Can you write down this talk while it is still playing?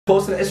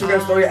Post an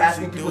Instagram story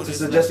asking people to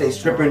suggest a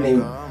stripper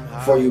name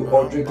for you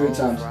or drink 3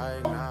 times.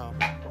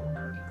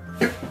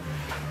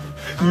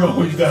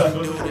 Yo, you gotta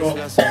go.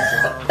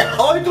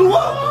 Oh, he threw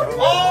up!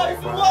 Oh, he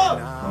threw up!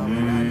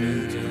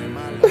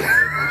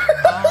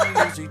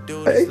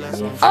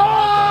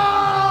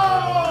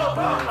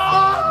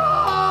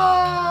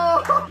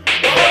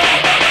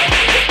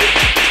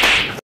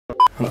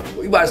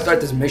 We about to start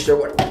this mixture.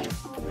 What? Oh,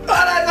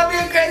 that's gonna be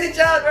a crazy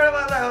challenge.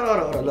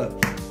 Hold on, look.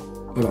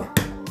 Hold on.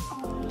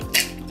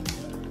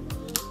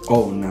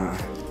 Oh, nah.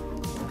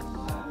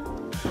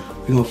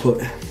 We're gonna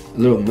put a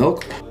little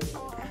milk.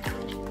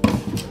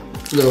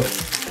 Little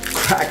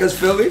crackers,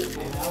 feel me?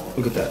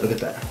 Look at that, look at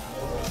that.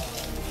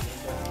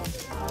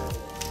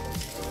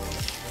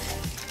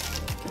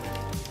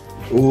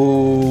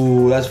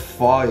 Ooh, that's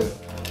fire.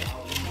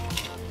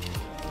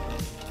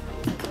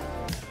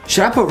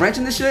 Should I put wrench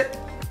in this shit?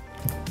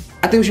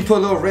 I think we should put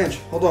a little wrench.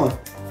 Hold on. A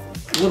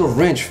little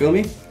wrench, feel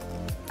me?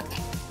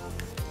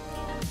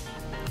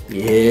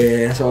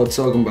 Yeah, that's what I'm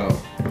talking about.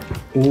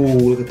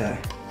 Ooh, look at that.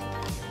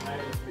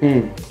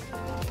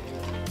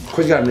 Of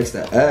course you gotta mix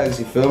that eggs,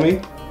 you feel me?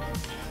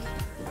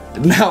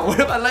 Now, what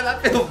if I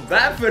feel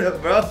bad for them,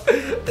 bro?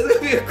 It's gonna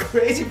be a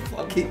crazy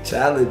fucking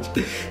challenge.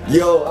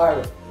 Yo,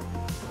 alright.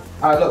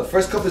 Alright, look,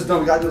 first cup is done.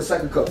 We gotta do the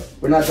second cup.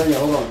 We're not done yet,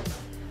 hold on.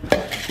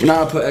 We're not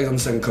gonna put eggs on the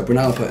second cup. We're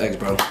not gonna put eggs,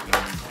 bro.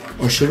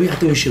 Or should we? I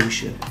think we should. We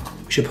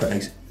should put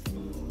eggs.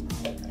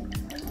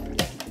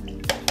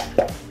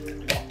 I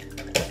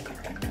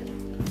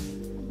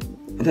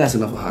think that's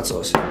enough of hot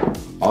sauce.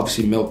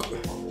 Obviously, milk.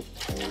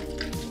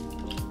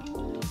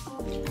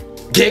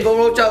 Can't go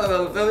wrong with chocolate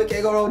milk, feel me?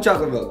 Can't go wrong with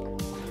chocolate milk.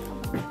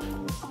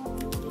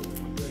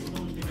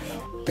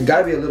 It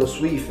gotta be a little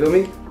sweet, you feel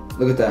me?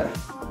 Look at that.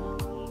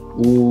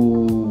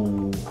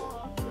 Ooh.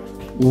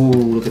 Ooh,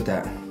 look at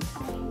that.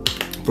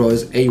 Bro,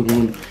 it's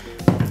A1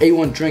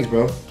 drinks,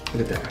 bro.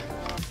 Look at that.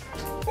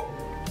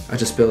 I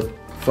just spilled.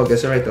 Fuck,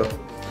 it's alright though.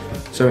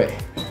 It's alright.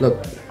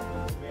 Look.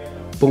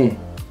 Boom.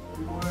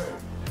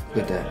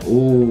 Look at that.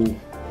 Ooh.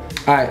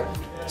 Alright.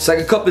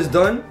 Second cup is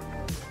done.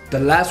 The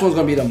last one's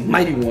gonna be the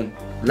mighty one.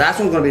 Last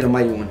one's gonna be the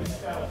mighty one.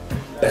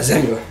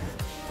 Bazanga.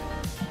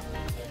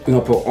 We're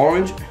gonna put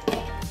orange.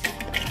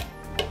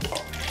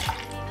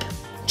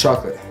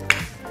 Chocolate.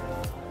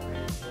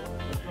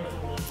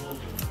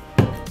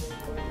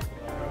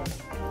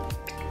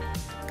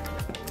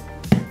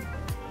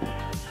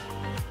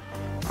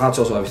 Hot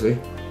sauce, obviously.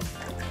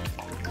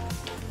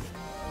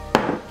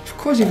 Of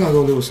course you gotta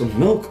go there with some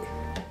milk.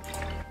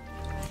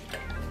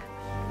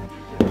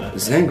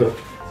 Zanga.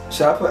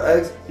 Should I put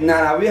eggs?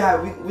 Nah, we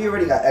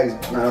already got eggs.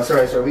 Nah,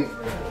 sorry.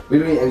 We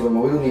don't need eggs no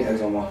more. We don't need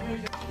eggs no more.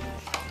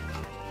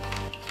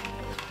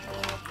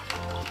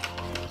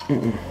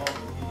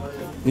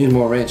 Need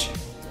more ranch.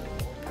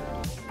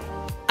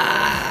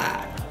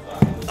 Ah!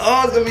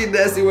 Oh, it's gonna be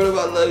nasty. What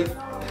about life?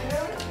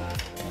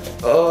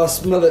 Oh,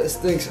 smell it. It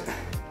stinks.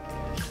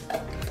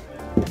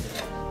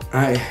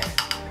 Alright.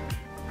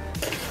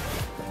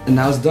 And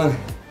now it's done.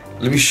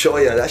 Let me show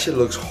you. That shit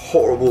looks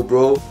horrible,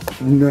 bro.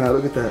 Nah,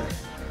 look at that.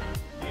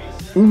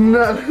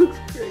 Nah, that looks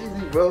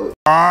crazy, bro.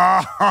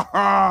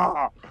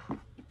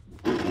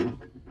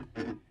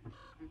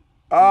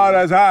 Oh,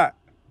 that's hot.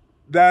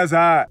 That's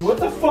hot. What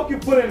the fuck you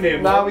put in there,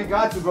 bro? Nah, we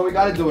got to, bro. We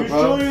gotta do it, bro.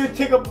 You sure you didn't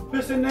take up a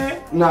piss in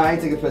there? Nah, I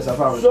ain't taking a piss, I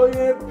promise. So you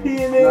didn't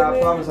pee in there? Nah, I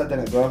promise I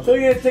didn't, bro. So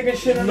you didn't take a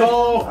shit in there?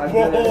 No, I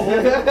bro.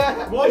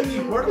 didn't. What?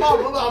 Word of my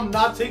brother, I'm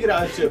not taking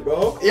that shit,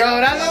 bro. Yo,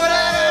 that's not what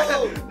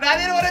I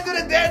didn't want to do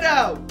the dare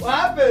now. What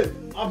happened?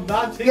 I'm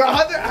not taking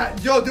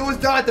Yo, there was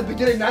down at the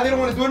beginning. Now they don't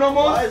want to do it no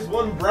more? Why is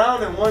one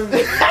brown and one...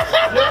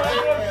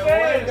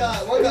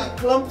 one got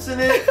clumps in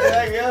it.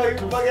 Like, yo, you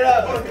can fuck it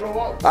up.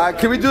 Alright,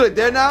 can we do it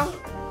there now?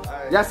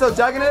 Y'all still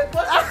jogging it?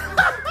 I'm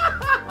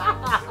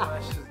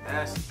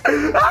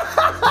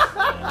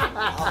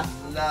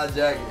not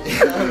jogging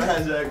it. I'm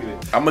not jogging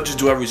it. I'ma just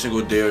do every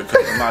single dare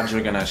because I'm not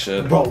drinking that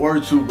shit. Bro,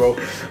 word too, bro.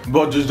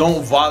 Bro, just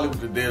don't violate with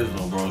the dares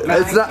though, bro.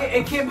 Nah,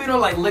 it can't be no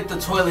like lick the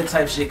toilet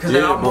type shit, cause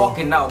then I'm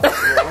walking out.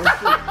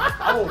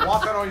 I will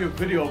walk out on your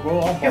video,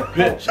 bro. I'm a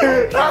bitch.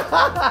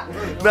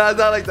 Nah, it's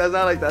not like that. It's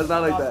not like that. It's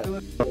not like that.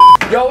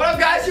 Yo, what up,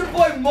 guys? Your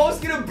boy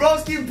Moski the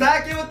Broski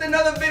back in with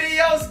another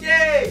video,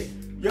 ski.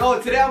 Yo,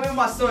 today I'm with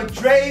my son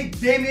Dre,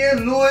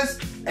 Damian, Lewis,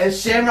 and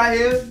Shem right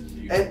here.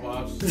 And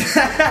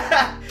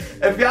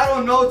if y'all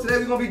don't know, today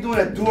we're gonna be doing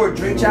a do or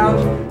drink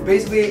challenge.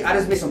 Basically, I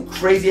just made some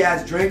crazy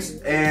ass drinks,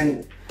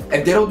 and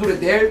if they don't do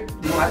the dare,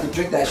 they don't have to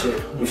drink that shit.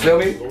 You feel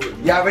me?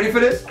 Y'all ready for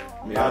this?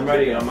 Yeah, I'm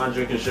ready. I'm not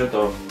drinking shit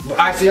though.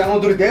 Alright, so y'all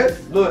gonna do the dare?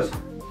 Lewis?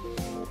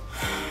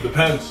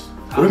 Depends.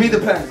 What do you mean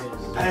depends?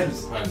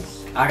 Depends.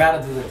 I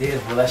gotta do the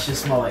dance, but that shit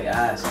smell like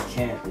ass. I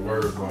can't.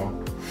 Word, bro.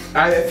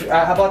 Alright,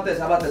 how about this?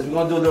 We're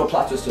gonna do a little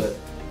plot twist to it.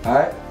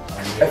 Alright?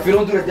 If you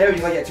don't do the dare, you're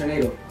gonna get a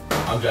tornado.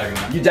 I'm jagging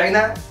that. You jagging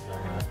that?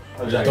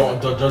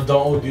 Don't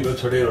OD the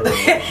tornado. You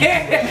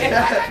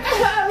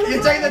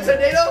jagging the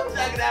tornado?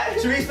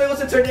 Should we explain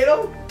what's a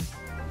tornado?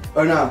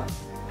 Or no?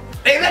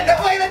 Hey, let them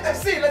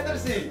see. We're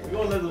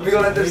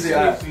gonna let them see.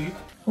 Alright,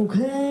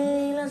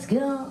 Okay, let's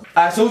go.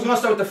 so who's gonna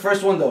start with the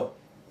first one though?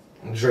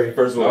 Dre,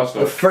 first one.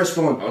 The first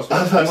one. I'll I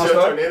start. thought you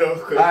were tornado.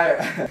 Alright.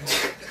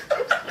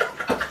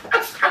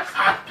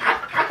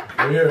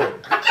 Yeah.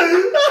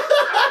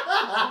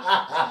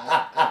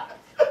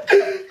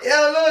 Yo,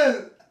 Lewis.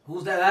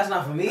 Who's that? That's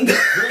not for me. That's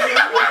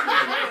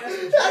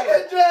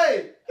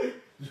Dre.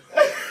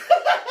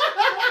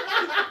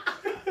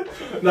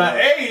 Nah,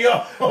 hey, yo.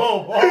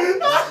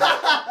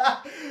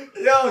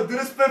 Yo, do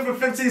the spin for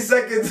 15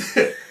 seconds.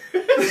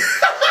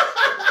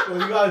 Well,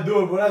 you gotta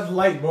do it, bro. That's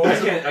light, bro.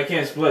 I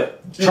can't split.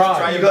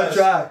 Try. You gotta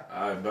try.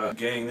 Alright, bet.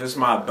 Gang, this is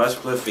my best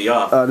split for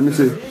y'all. Let me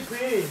see.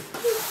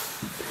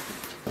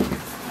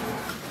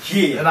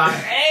 Yeah. And I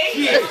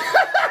Hey!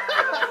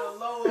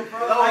 Lower,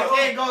 bro. I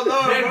can't go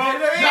lower, bro.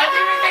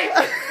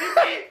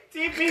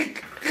 TP.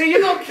 You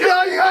gonna kill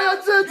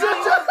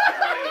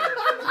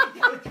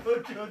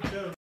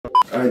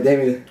Alright,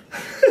 Damien.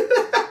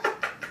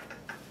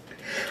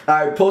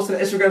 Alright, post an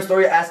Instagram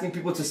story asking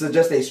people to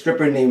suggest a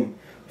stripper name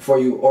for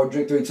you or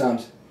drink 3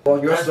 times. On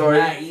your That's story.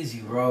 not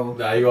easy, bro.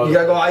 Nah, You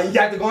gotta go. You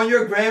have to go on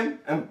your gram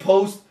and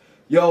post.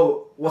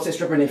 Yo, what's a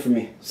stripper name for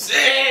me?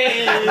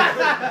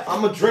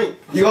 I'm a drink.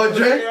 You gonna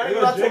drink? You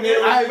gonna drink it?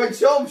 Alright, but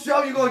show him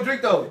you gonna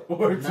drink though.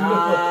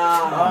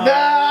 Nah.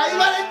 Nah, you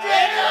gotta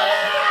drink.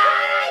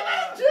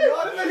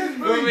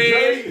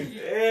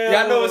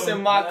 Y'all know what's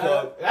in my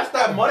cup. That's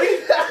not money.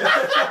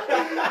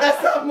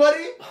 That's not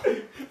money.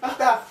 That's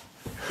not.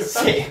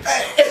 Shit.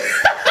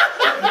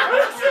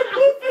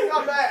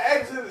 Got bad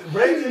eggs and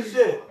brains and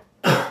shit.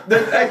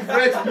 There's egg,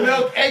 bread,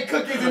 milk, egg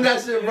cookies and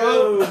that shit,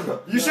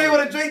 bro. You sure you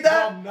wanna drink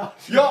that? I'm not.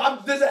 Yo,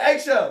 there's an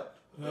eggshell.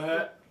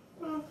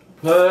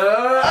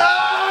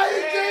 Ah,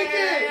 you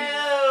drinking?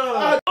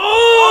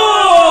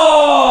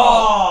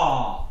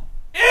 Oh!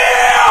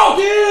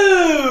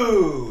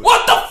 Dude!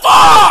 What the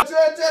fuck?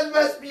 That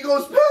recipe you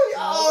gonna spill,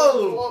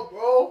 yo. What,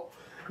 bro?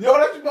 Yo,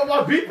 that's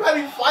my beef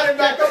patty fighting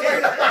back up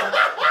right now.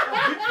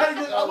 My beef patty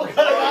just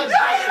uppercut.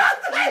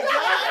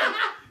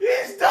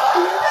 He's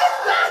done.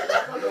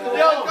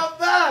 Yo, come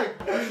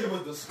back. That shit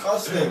was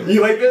disgusting.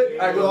 You like it?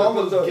 I go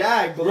almost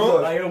Gag,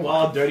 bro. Like, you're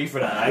wild dirty for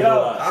that. I ain't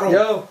gonna lie. I don't.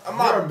 Yo, I'm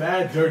You're not.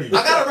 mad dirty. I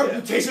got a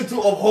reputation to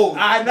uphold.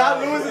 alright, now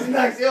Lewis is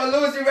next. Yo,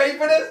 Lewis, you ready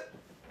for this?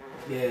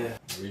 Yeah.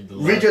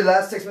 Read your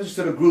last text message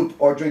to the group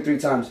or drink 3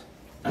 times.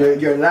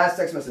 Your last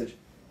text message.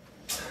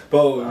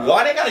 Bro,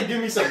 why they gotta give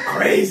me some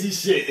crazy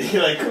shit?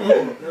 Like, come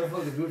on. Never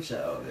fuck the group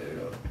chat. Oh, there you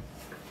go.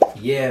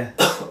 Yeah.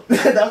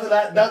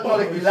 That's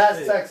probably your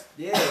last text.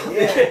 Yeah.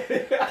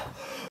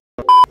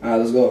 Alright,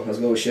 let's go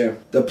with share.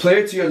 The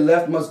player to your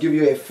left must give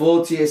you a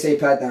full TSA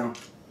pat down,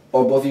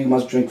 or both of you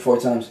must drink 4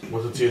 times.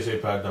 What's the TSA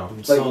pat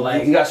down? So,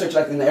 like- you gotta search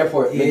like in the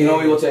airport. Yeah. You know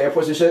when you go to the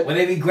airports and shit. When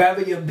they be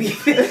grabbing your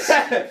beef. So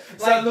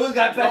Lewis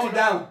gotta pat you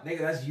down. Nigga,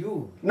 that's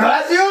you. No,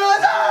 that's you. No,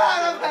 don't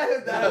pat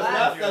him down.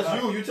 Left, that's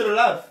you. You to the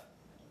left.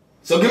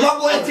 So give my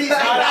boy a TSA Nah,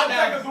 pat I'm down.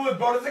 not gonna do it,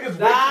 bro. This nigga's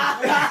way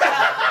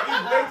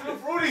too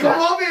fruity. Come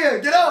over here,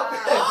 get up.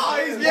 Oh,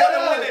 he's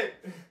getting with it.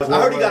 I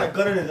heard he got a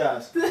gun in his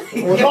ass. Yo.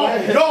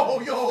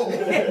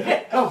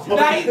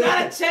 Now you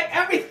gotta check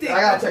everything. I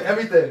gotta check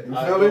everything. You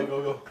feel me?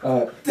 Go.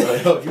 Alright. Yo,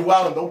 you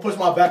wildin', don't push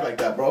my back like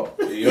that, bro.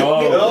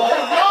 Yo.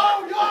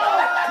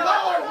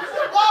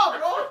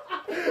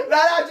 Nah,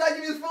 I'm trying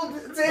to give you this full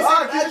TSA He's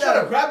pat trying to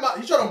down. grab my,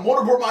 he's trying to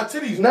motorboard my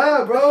titties.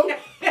 Nah, bro.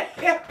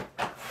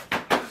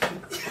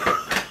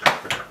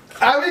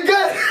 Are we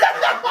good?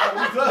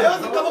 There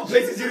was a couple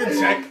places you didn't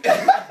check.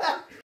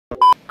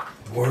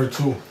 Word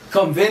 2.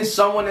 Convince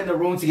someone in the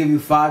room to give you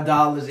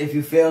 $5 if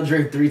you fail,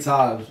 drink 3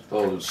 times.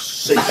 Oh,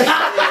 shit.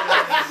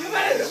 You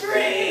better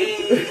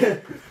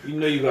drink. You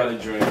know you gotta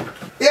drink.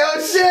 Yo,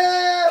 shit.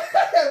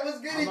 What's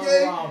good, I'm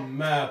gang? around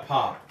mad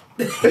pop.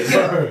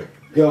 Yo,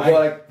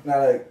 boy,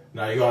 like.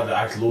 Nah, you gotta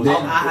ask Louis. I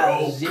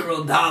have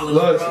 $0,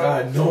 Look, bro.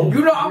 God, no.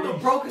 You know I'm the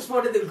brokest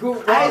one in the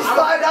group, bro. Hey, it's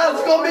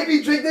 $5 gonna make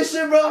me drink this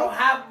shit, I bro. don't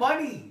have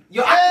money.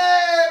 Yo,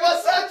 Hey,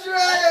 what's up, Dre? I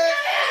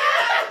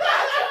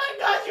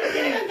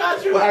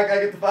got you. Well, I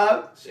gotta get the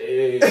 5?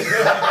 Shit.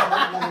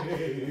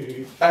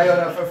 I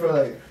got that for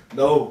like.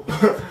 No.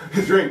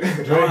 Drink.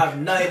 I don't have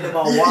nothing in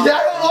my Y'all wallet.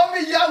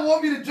 don't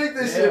want me to drink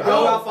this shit, I don't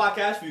bro. got 5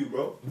 cash for you,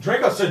 bro.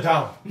 Drink or sit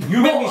down.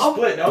 You made me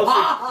split. That was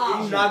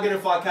He's not getting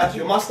 5 cash for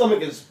you. My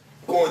stomach is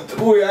going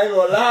through it. I ain't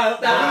gonna lie.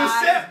 Nah. I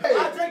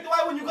drink the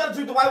white one. You gotta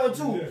drink the white one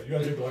too. Yeah, you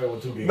gotta drink the white one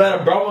too, gang. Man,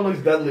 a brown one looks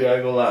deadly. I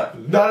ain't gonna lie.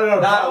 No.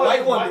 Nah, the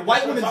white one. The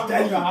white one is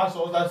deadly.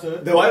 That's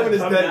it. The white one is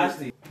Something deadly.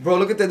 nasty. Bro,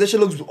 look at that. This shit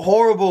looks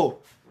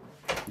horrible.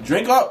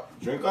 Drink up.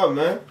 Drink up,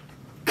 man.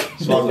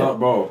 Swallow Swallow up,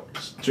 bro.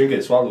 it. Drink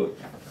it. Swallow it.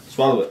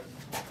 Swallow it.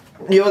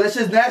 Yo, that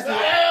shit's nasty.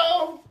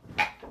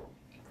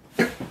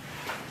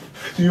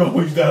 You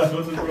always die,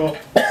 bro.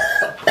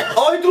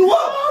 Oh, he threw up!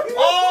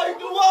 Oh, he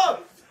threw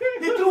up!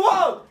 He threw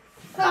up!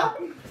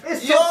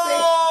 It's Yo!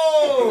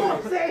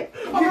 He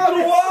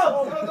threw up!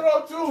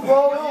 too,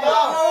 bro.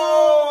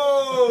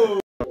 Yo!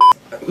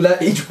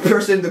 Let each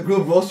person in the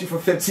group roast you for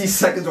 15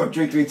 seconds or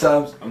drink 3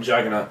 times. I'm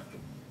jacking up.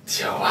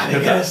 Yo, why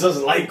they got such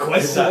light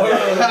questions?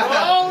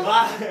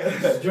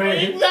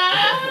 Drink.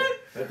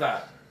 Hit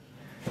that.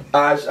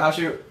 I'll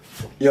shoot.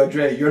 Yo,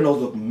 Dre, your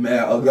nose look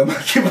mad ugly. I'm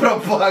gonna keep it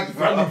up, fuck,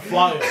 Friendly bro.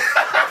 fire.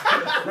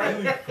 Friendly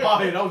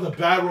fire. That was a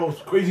bad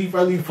roast. Crazy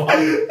friendly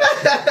fire.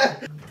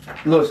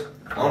 Lewis.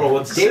 I don't know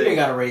what to David say.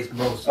 got a race,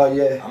 bro. Oh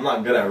yeah. I'm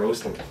not good at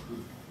roasting.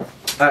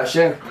 Alright,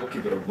 Shane. I'm gonna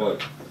keep it a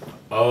buck.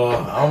 I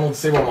don't know what to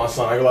say about my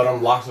son. I got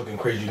them locks looking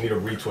crazy. You need a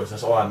retwist.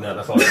 That's all I know.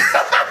 That's all I need to say.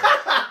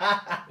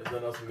 There's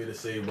nothing else for me to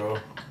say, bro.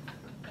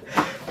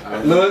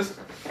 Lewis.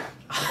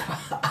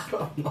 I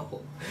don't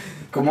know.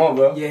 Come on,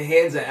 bro. Your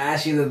hands are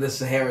ashier than the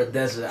Sahara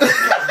Desert.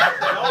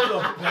 That was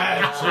a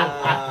bad joke.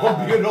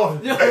 I'm being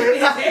honest. Yo,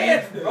 his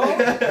hands, bro.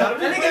 That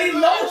nigga need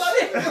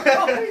lotion,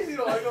 bro. Crazy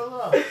though, I ain't gonna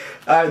lie.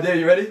 Alright, there,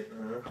 you ready?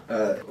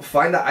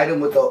 Find the item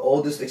with the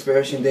oldest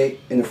expiration date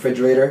in the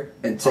refrigerator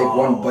and take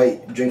one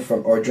bite, drink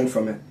from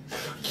it.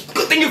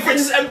 Good thing your fridge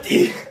is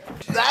empty.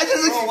 I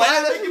just Bro, why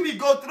are you making me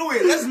go through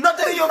it? There's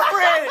nothing in your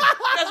fridge.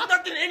 There's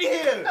nothing in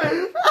here.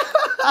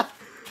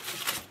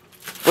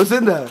 What's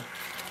in there?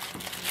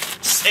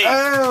 Say,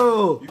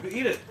 Oh! You can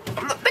eat it.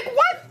 I'm not thinking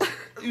what?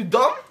 You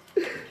dumb?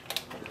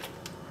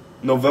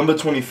 November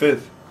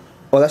 25th.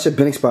 Oh, that shit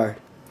been expired.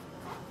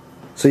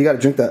 So you gotta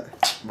drink that.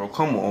 Bro,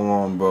 come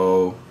on,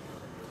 bro.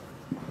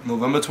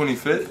 November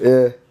 25th?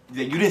 Yeah.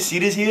 Yeah, you didn't see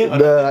this here?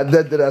 Nah, I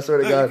did that, I swear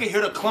to Look, you God. can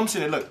hear the clumps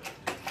in it. Look.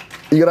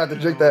 You gotta have to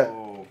drink that.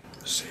 Oh,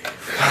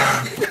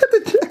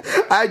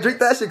 I drink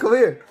that shit, come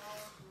here.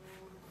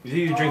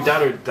 You either drink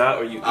that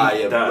or you eat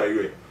yeah, that.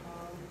 wait.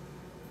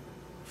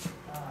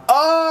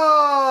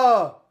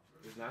 Oh!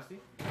 It's nasty?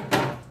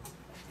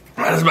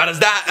 Not as bad as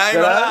that. I ain't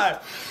gonna lie.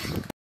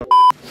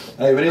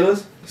 Hey, ready,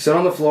 Liz? Sit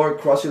on the floor,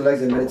 cross your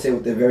legs, and meditate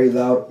with a very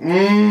loud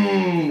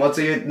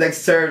until your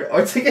next turn,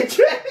 or take a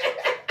drink.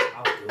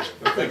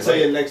 Like, say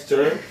your next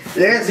turn.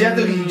 Yeah, so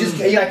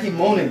you gotta keep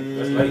moaning.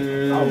 That's like,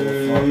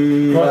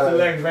 Cross the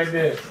legs right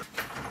there.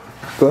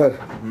 Go ahead.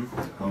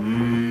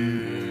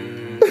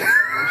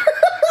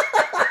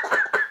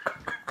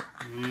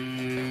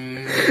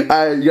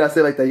 Alright, you gotta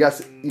say it like that.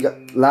 You got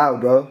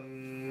loud, bro.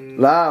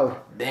 Loud.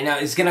 Then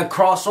it's gonna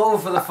cross over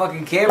for the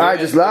fucking camera. Alright,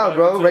 just loud,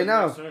 bro, right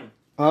now.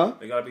 Huh?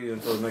 They gotta be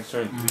until the next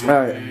turn.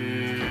 Alright.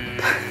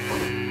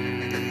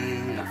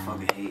 I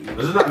fucking hate you.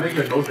 Does it not make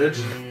your nose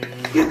itch?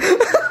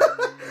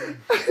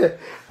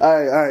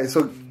 Alright,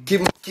 so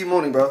keep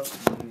moaning, bro.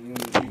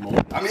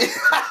 I mean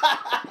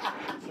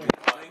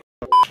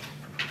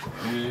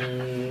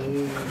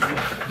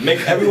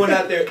Make everyone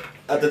at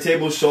the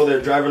table show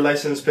their driver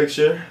license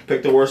picture.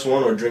 Pick the worst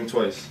one or drink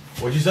twice.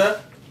 What'd you say?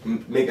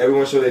 Make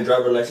everyone show their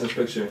driver license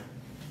picture.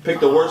 Pick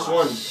the worst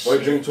one or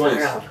drink I twice.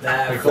 got a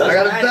bad I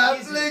got a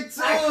bad flick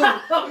too!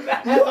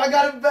 Yo, I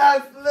got a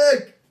bad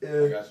flick! I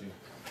got you.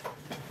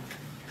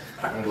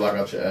 I'm gonna block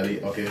out your Eddie.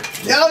 Okay.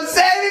 Yo,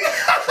 saving!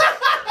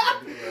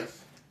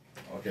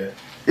 Okay.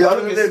 Yo, I Look,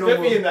 don't it's think no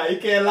spiffy more. in that. You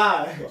can't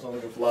lie. That's all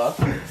looking fly.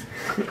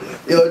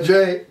 Yo,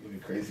 Dre. You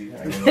crazy. I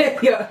ain't gonna-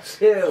 Yo,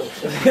 chill.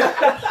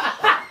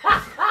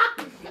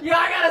 Yo,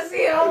 I gotta see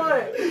it. Hold on.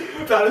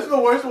 Nah, this is the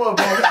worst one,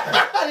 bro. I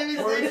didn't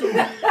even Worst see one.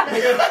 it.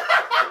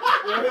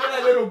 Look at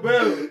that little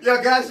bell.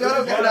 Yo, guys, shut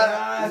up for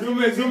that.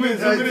 Zoom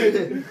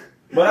in.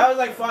 But that was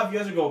like 5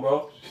 years ago,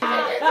 bro. Yo, show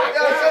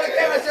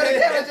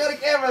the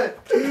camera.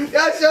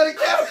 Yo, show the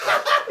camera.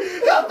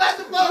 Yo, pass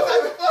the phone.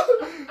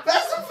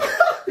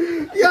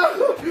 Yo.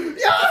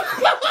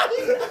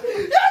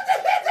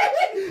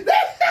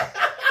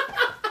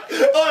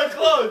 Oh, it's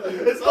closed.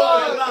 It's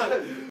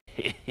closed.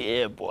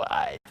 Yeah,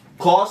 boy.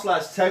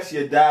 Call/text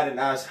your dad and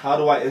ask, how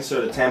do I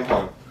insert a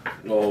tampon?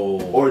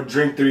 Oh. Or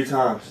drink 3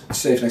 times.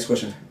 Safe, next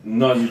question.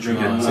 No, you drink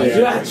it.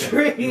 You gotta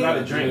drink. You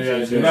gotta drink. Yeah,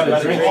 You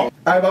gotta drink. Alright,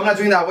 but I'm not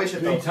doing that. Wait,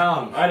 shit, though. 3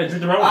 times. I had to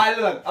drink the right one. Alright,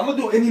 look. I'm gonna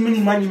do any,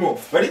 mini, miny, mo.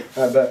 Ready?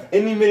 I bet.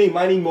 Any, mini,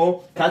 miny,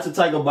 mo. Catch a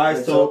tiger by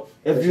his toe.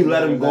 If you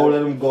let him go,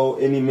 let him go.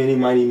 Any, mini,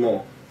 miny,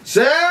 mo.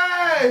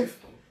 Safe!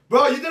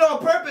 Bro, you did it on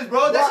purpose,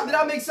 bro. That shit did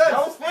not make sense.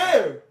 That was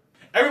fair.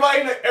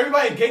 Everybody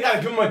in gang gotta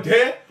give him a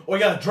dare or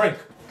you gotta drink.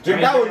 Drink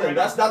that one then.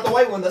 That's not the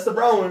white one. That's the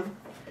brown one.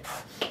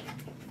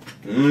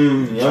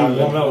 Mmm, yummy.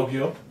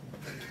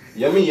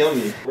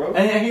 Yummy, bro.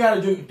 And you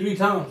gotta do 3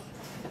 times.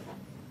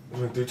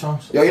 Drink 3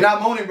 times. Yo, you're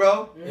not moaning,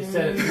 bro. It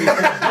said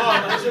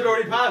Oh, my shit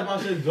already passed. My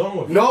shit's done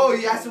with. No,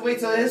 he has to wait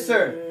till his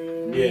turn.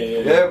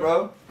 Yeah.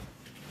 bro.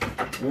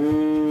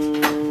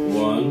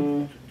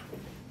 1.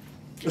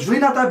 It's really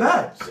not that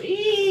bad.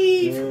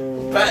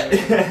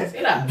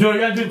 Dude,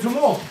 you gotta do 2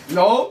 more.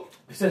 No.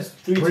 It says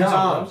 3 3 times.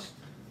 times.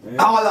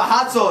 I want the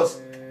hot sauce.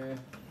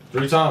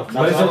 3 times.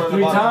 But it says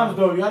 3 times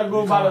though. You gotta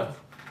go by the.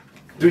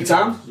 3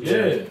 times?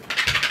 Yeah.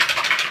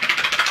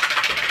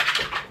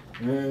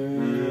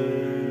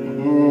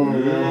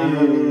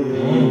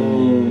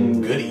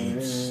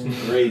 Goodies.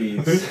 Great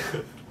eats.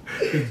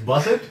 He's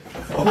busted?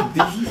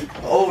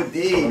 OD.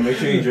 Make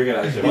sure you drink it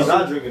out of He's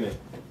not drinking it.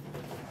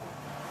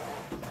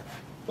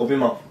 Open your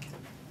mouth.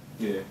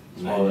 Yeah.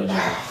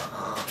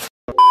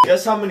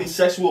 Guess how many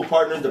sexual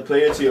partners the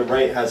player to your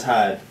right has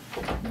had.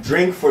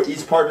 Drink for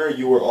each partner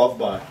you were off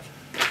by.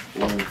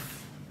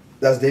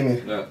 That's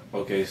Damien. Yeah,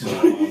 okay, so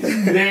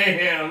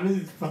Damn, this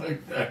is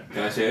fucked up.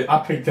 can I say it? I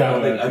picked I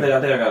that think one.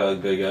 I got a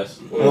good guess.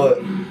 What?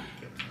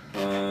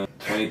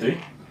 23.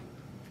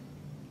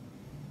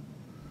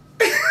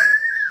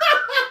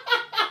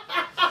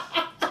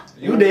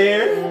 You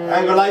there?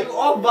 I'm gonna like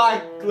off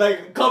by like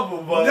a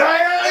couple, but.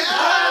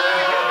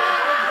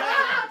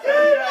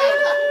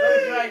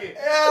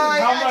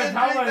 How much?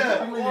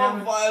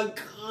 Off by a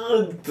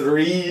good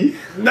 3.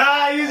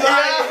 Nah, you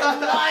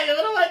lying.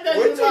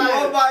 We're two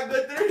off by a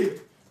good 3.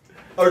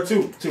 Or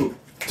 2. 2.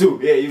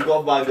 Yeah, you go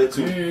off by a good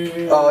 2.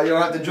 Oh, you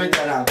don't have to drink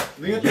that now.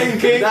 Do you think,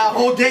 King? That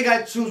whole thing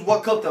I choose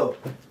what cup though.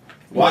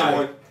 White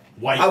one.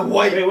 White. I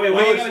white. Wait, why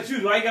you gotta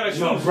choose? Why you gotta choose?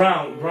 No,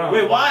 brown.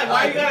 Wait, why?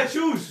 Why you gotta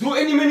choose? Do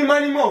any, mini,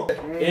 money, mo.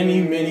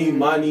 Any, mini,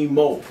 money,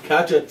 mo.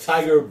 Catch a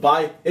tiger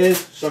by his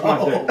Suck my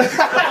dick.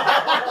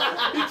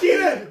 You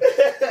cheated.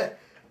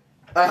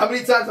 How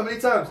many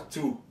times?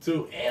 2.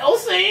 Two.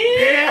 Same.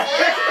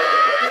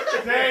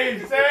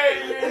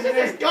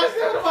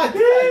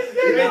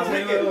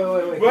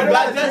 Wait.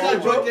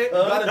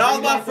 That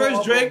was my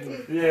first drink.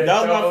 Yeah, That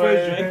was my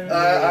first drink.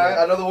 Alright,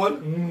 another one.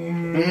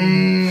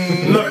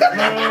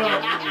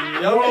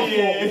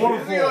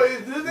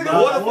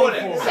 Waterfall.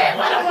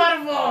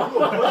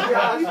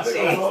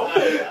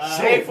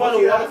 Say for the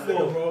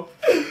waterfall, bro.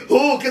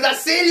 Who? Cause I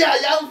seen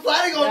y'all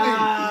plotting on me.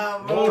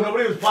 No,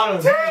 nobody was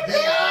plotting.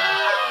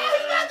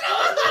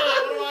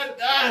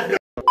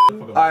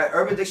 Alright,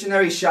 Urban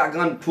Dictionary,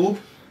 shotgun, poop,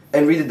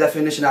 and read the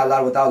definition out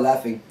loud without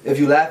laughing. If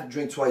you laugh,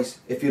 drink twice.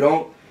 If you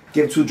don't,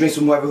 give 2 drinks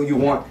from whoever you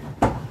want.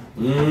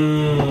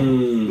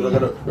 Do I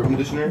got a Urban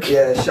Dictionary?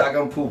 Yeah,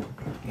 shotgun, poop.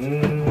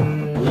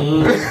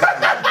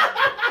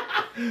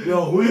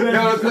 Yo, who you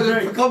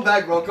gonna Come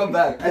back, bro, come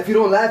back. If you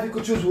don't laugh, you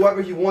could choose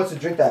whoever you want to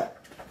drink that.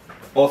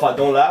 Or if I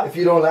don't laugh? If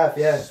you don't laugh,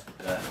 yeah.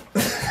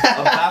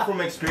 A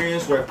bathroom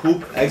experience where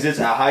poop exits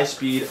at high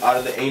speed out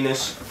of the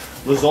anus,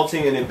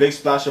 resulting in a big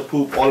splash of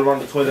poop all around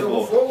the toilet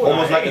bowl.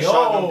 Almost like a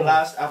shotgun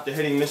blast after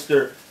hitting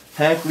Mr.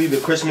 Hankley the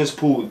Christmas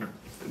poo.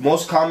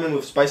 Most common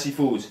with spicy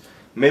foods.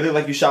 Made it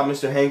like you shot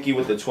Mr. Hanky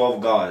with the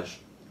 12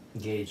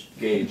 gauge.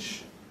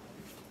 Gauge.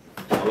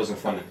 That wasn't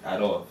funny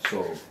at all,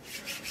 so...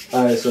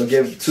 Alright, so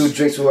give 2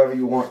 drinks to whoever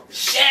you want.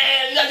 Shit,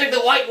 you gotta drink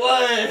the white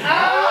one!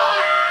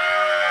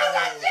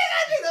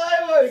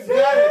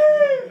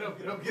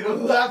 Get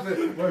up,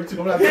 laughing. Where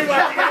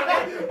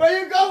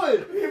you going?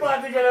 He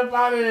about to get up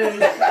out of here.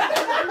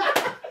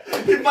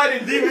 He's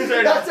fighting demons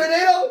right That now.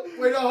 tornado?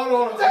 Wait, no, hold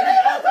on.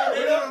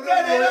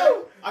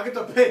 Tornado! I get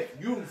to pick.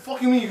 You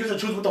fucking mean you get to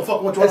choose what the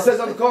fuck which It one? says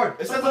on the card.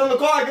 It says on the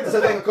card, I get It to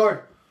says on say. the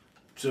card.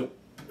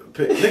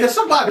 Pick. Nigga,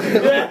 somebody.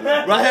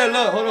 Right here,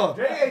 look, hold on.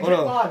 Hold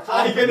on.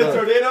 Ah, you get the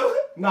tornado?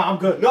 Nah, I'm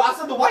good. No, I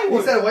said the white He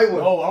one. said a white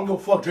one. No, I don't give a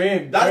fuck.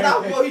 Dre That's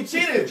not what he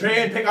cheated.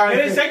 Dre pick our They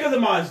didn't say because of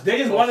mine. They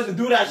just wanted to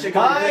do that shit.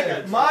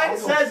 Mine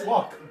says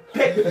fuck.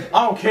 Pick.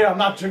 I don't care. I'm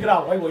not drinking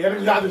out. Wait,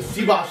 you got this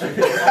C-box shit.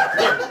 You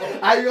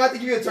have to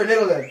give you a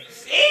tornado then.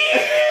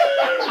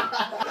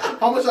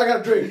 How much I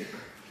gotta drink?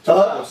 2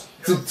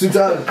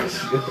 times.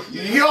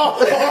 Yo! Yo,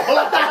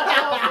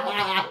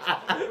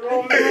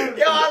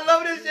 I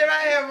love this shit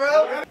right here,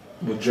 bro.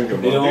 we'll drink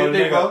it, You know what, bro.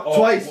 nigga?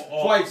 Twice.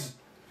 Twice.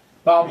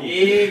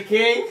 Yeah,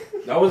 King.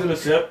 That wasn't a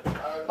sip.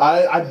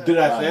 I did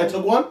I say I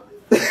took one?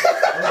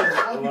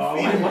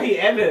 Why he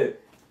ended?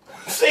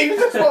 See, you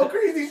just smell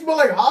crazy. You smell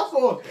like hot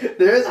sauce.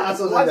 There is hot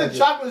sauce Why in does that the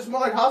shit. chocolate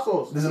smell like hot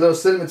sauce? There's a little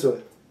cinnamon to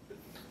it.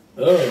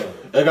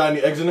 I got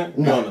any eggs in it?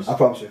 Be honest. I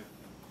promise you.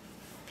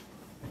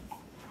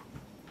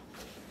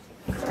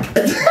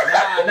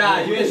 Nah,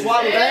 you didn't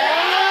swallow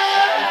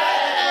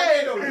that.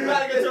 Hey, no, you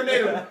gotta get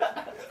tornado.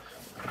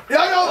 Yo!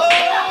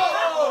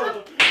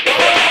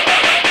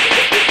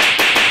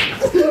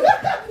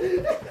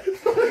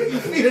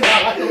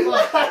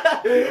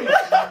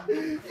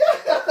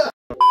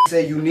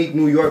 Say unique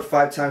New York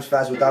 5 times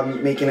fast without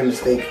making a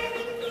mistake.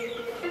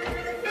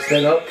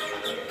 Stand up.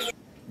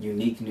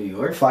 Unique New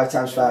York? 5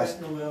 times fast.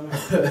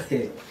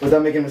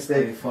 Without making a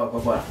mistake. Hey, fuck,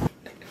 what?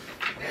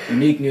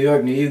 Unique New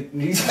York, New York.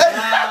 Yeah,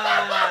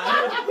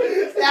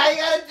 you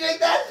gotta drink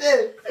that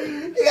shit.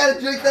 You gotta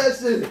drink that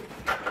shit.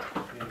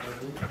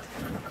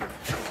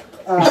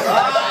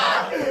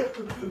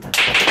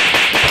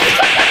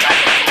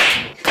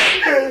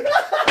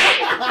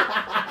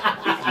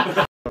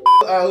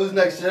 Alright, who's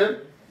next, Jim?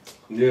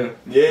 Yeah.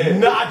 Yeah.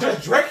 Nah,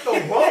 just drink though,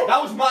 bro.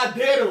 That was my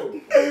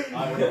dedo.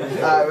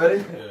 Alright,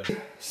 ready?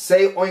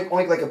 Say oink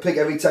oink like a pig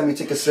every time you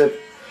take a sip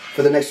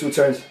for the next 2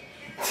 turns.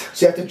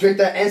 So you have to drink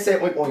that and say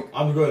oink oink.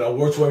 I'm good. I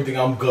work to everything.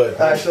 I'm good.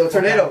 Alright, so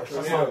tornado.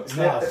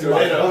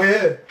 Tornado. Over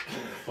here.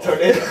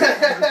 Tornado.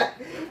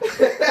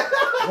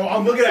 Bro,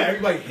 I'm looking at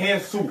everybody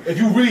hand soup. If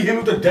you really hit me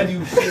with the dead,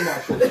 you see my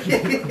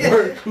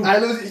shit.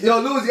 Alright, Luz, yo,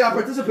 Luz, you gotta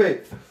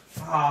participate.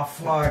 Ah,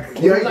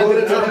 fuck. You ain't going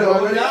to tornado Go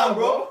already? down,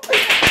 bro.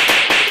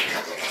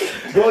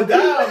 Go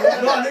down,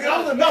 bro. No, nigga, that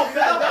was enough,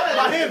 nigga.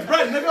 My hand's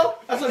red, nigga.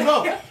 That's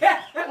enough.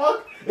 Fuck.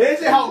 They didn't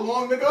say how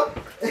long, nigga.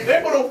 They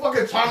didn't put no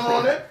fucking timer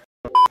on it.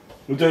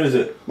 What turn is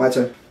it? My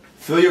turn.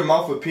 Fill your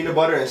mouth with peanut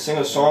butter and sing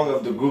a song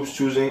of the group's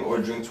choosing or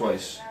drink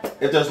twice.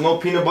 If there's no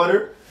peanut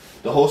butter,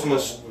 the host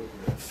must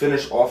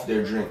finish off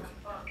their drink.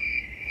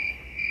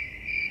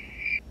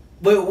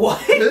 Wait,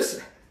 what? This?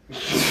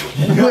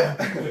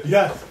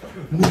 Yes.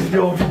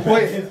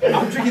 Wait,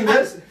 I'm drinking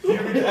this?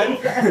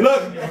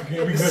 Look,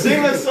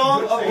 sing a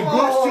song of a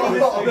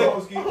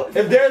good student.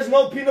 If there is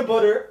no peanut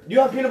butter, do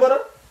you have peanut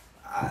butter?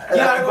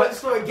 Yeah, I go to the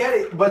store and get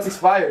it. But it's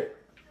expired.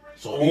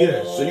 So eat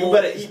it. So you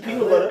better eat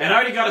peanut butter. And I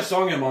already got a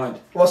song in mind.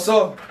 What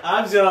song?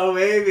 I'm so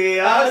baby.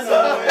 I'm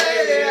so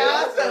baby.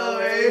 I'm so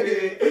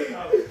baby.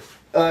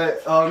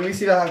 Let me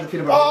see if I have the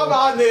peanut butter. Oh,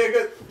 my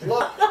nigga.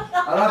 Look.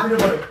 I don't have peanut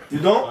butter. You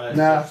don't?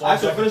 Nah. I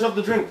should finish up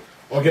the drink.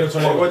 Or get a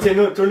tornado. Or go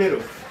take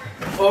tornado.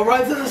 Or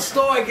run to the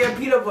store and get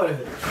peanut butter.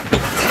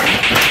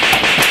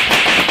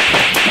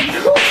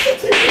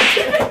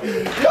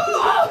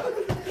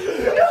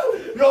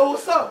 Yo,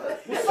 what's up?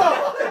 What's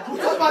up? Who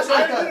touched my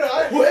shirt?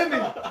 Who hit me?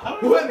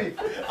 Who hit me?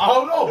 I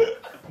don't know.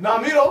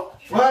 Not me though.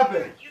 What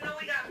happened?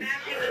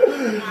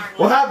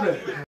 What happened?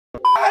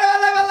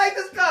 I like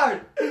this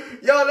card.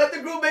 Yo, let the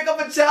group make up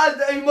a challenge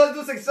that you must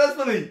do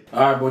successfully.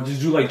 Alright, bro,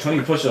 just do like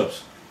 20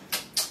 push-ups.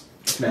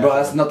 Bro,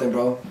 that's nothing,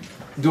 bro.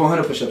 Do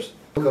 100 push-ups.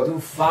 Do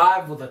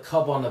 5 with a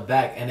cup on the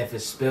back, and if it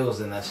spills,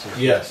 then that's just.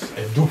 Yes.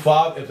 If do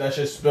 5, if that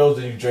shit spills,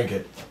 then you drink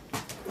it.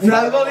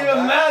 Nah, it don't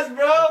even mess,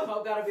 bro. The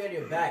cup gotta be on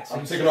your back. So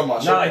I'm taking off my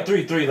shirt. Not like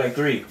three, like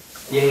three.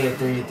 Yeah,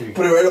 3.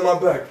 Put it right on my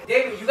back.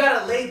 David, you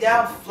gotta lay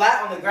down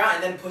flat on the ground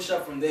and then push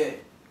up from there.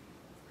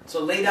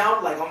 So lay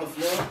down like on the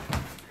floor,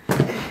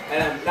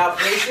 and now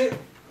place it.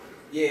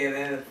 Yeah,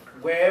 then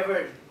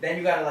wherever. Then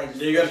you gotta like.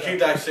 You gotta keep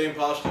that same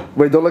posture.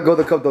 Wait, don't let go of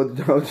the cup, though.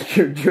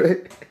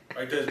 Drink.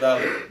 Right there's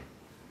valid.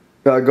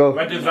 Go.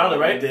 Right there's valid,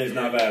 right there's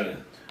not valid.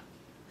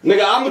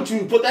 Nigga, I'm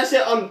gonna put that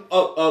shit on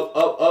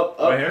up.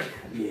 Right here?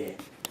 Yeah.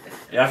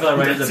 Yeah, I feel like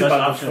right here's the best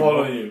option.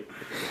 Follow you.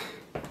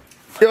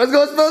 Yo, let's go,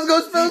 let's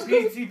go.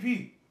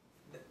 TP.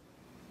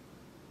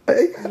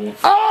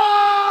 Oh!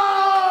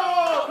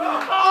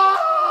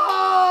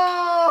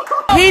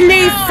 He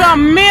needs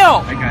some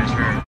milk. I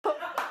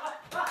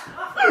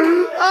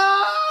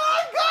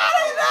got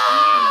it now!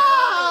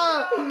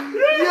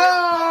 Yo!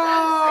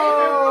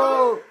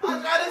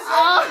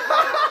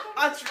 I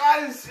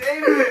tried to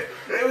save it.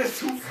 It was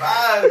too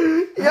fast.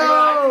 Yo!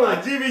 My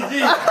GBG.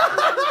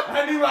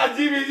 I need my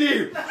GBG.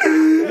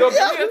 Yo, give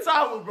me a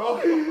towel, bro.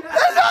 There's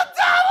no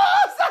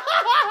towels!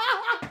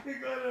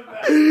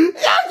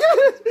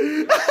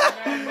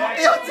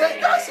 Yo, take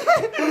that shit!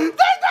 Take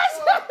that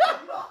shit!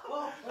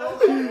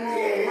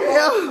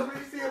 Yo! Let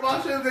me see if my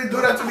shit, they do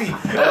that to me.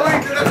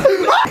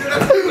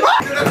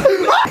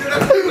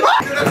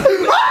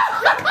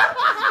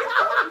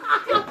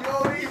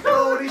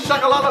 Yo, these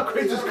shakalaka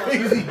crates is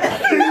crazy.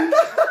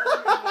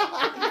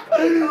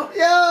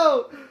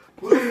 Yo!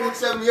 Who the fuck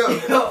set me up?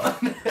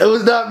 It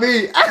was not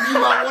me. I need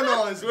my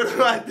one-ons. What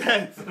do I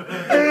dance? You know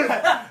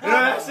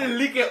that shit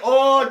leaking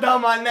all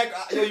down my neck.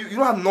 Yo, you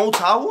don't have no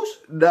towels?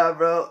 Nah,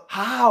 bro.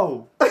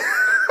 How?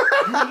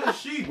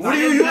 What do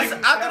you use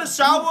after the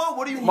shower?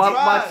 What do you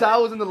My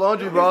towel's in the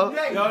laundry, bro. Yo,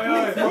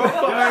 damn.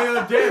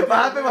 What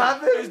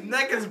happened? His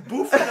neck is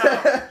boofing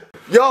out.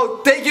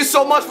 Yo, thank you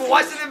so much for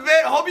watching the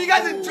vid. Hope you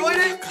guys enjoyed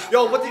it.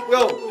 Yo,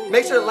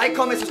 make sure to like,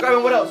 comment, subscribe,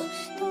 and what else?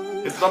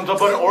 Hit the thumbs up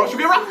button or else you'll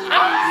be around.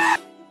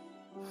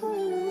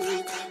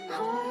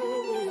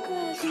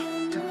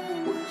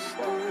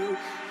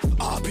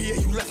 RPA,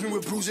 you left me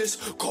with bruises.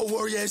 Cold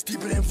warriors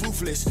deeper than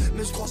ruthless.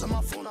 Missed calls on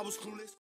my phone, I was clueless.